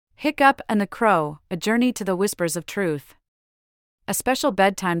Hiccup and the Crow, A Journey to the Whispers of Truth. A special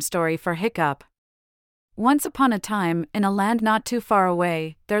bedtime story for Hiccup. Once upon a time, in a land not too far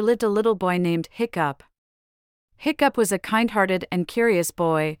away, there lived a little boy named Hiccup. Hiccup was a kind-hearted and curious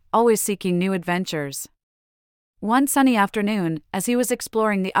boy, always seeking new adventures. One sunny afternoon, as he was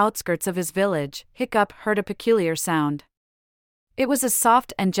exploring the outskirts of his village, Hiccup heard a peculiar sound. It was a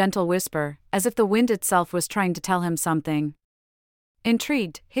soft and gentle whisper, as if the wind itself was trying to tell him something.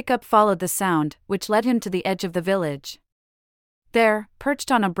 Intrigued, Hiccup followed the sound, which led him to the edge of the village. There,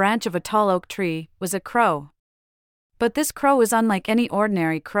 perched on a branch of a tall oak tree, was a crow. But this crow was unlike any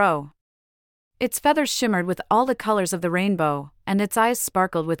ordinary crow. Its feathers shimmered with all the colors of the rainbow, and its eyes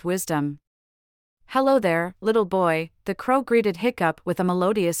sparkled with wisdom. "Hello there, little boy," the crow greeted Hiccup with a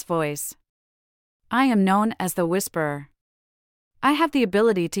melodious voice. "I am known as the Whisperer. I have the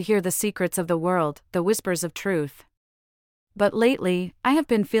ability to hear the secrets of the world, the whispers of truth. But lately, I have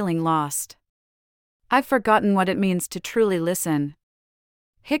been feeling lost. I've forgotten what it means to truly listen."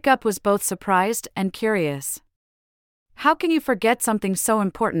 Hiccup was both surprised and curious. "How can you forget something so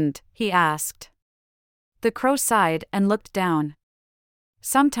important?" he asked. The crow sighed and looked down.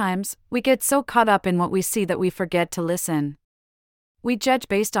 "Sometimes, we get so caught up in what we see that we forget to listen. We judge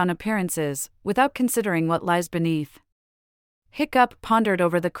based on appearances, without considering what lies beneath." Hiccup pondered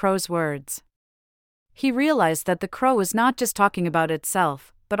over the crow's words. He realized that the crow was not just talking about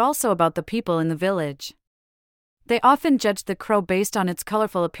itself, but also about the people in the village. They often judged the crow based on its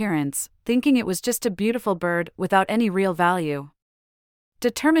colorful appearance, thinking it was just a beautiful bird without any real value.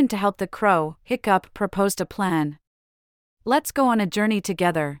 Determined to help the crow, Hiccup proposed a plan. "Let's go on a journey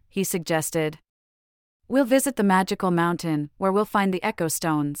together," he suggested. "We'll visit the magical mountain, where we'll find the echo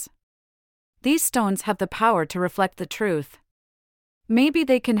stones. These stones have the power to reflect the truth. Maybe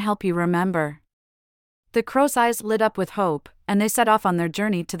they can help you remember." The crow's eyes lit up with hope, and they set off on their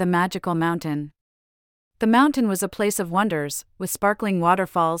journey to the magical mountain. The mountain was a place of wonders, with sparkling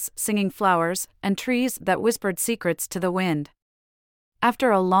waterfalls, singing flowers, and trees that whispered secrets to the wind.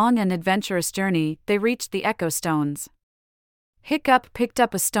 After a long and adventurous journey, they reached the echo stones. Hiccup picked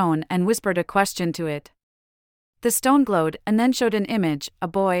up a stone and whispered a question to it. The stone glowed and then showed an image, a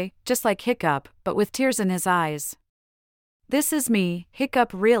boy, just like Hiccup, but with tears in his eyes. "This is me,"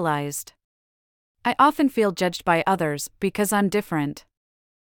 Hiccup realized. "I often feel judged by others because I'm different.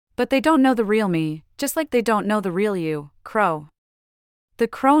 But they don't know the real me, just like they don't know the real you, Crow." The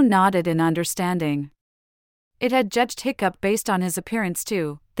crow nodded in understanding. It had judged Hiccup based on his appearance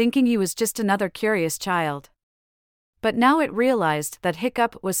too, thinking he was just another curious child. But now it realized that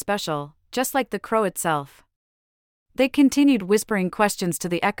Hiccup was special, just like the crow itself. They continued whispering questions to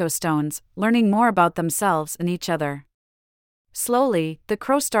the echo stones, learning more about themselves and each other. Slowly, the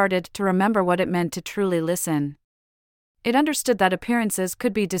crow started to remember what it meant to truly listen. It understood that appearances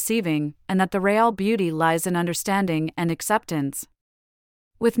could be deceiving, and that the real beauty lies in understanding and acceptance.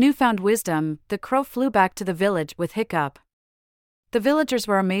 With newfound wisdom, the crow flew back to the village with Hiccup. The villagers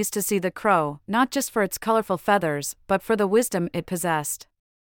were amazed to see the crow, not just for its colorful feathers, but for the wisdom it possessed.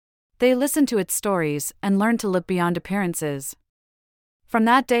 They listened to its stories and learned to look beyond appearances. From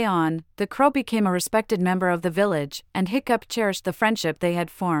that day on, the crow became a respected member of the village, and Hiccup cherished the friendship they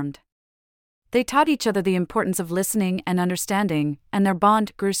had formed. They taught each other the importance of listening and understanding, and their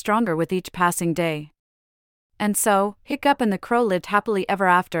bond grew stronger with each passing day. And so, Hiccup and the crow lived happily ever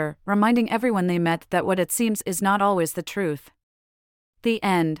after, reminding everyone they met that what it seems is not always the truth. The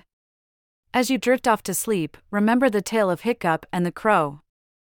end. As you drift off to sleep, remember the tale of Hiccup and the crow.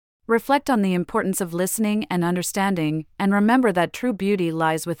 Reflect on the importance of listening and understanding, and remember that true beauty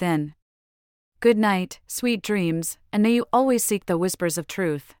lies within. Good night, sweet dreams, and may you always seek the whispers of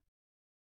truth.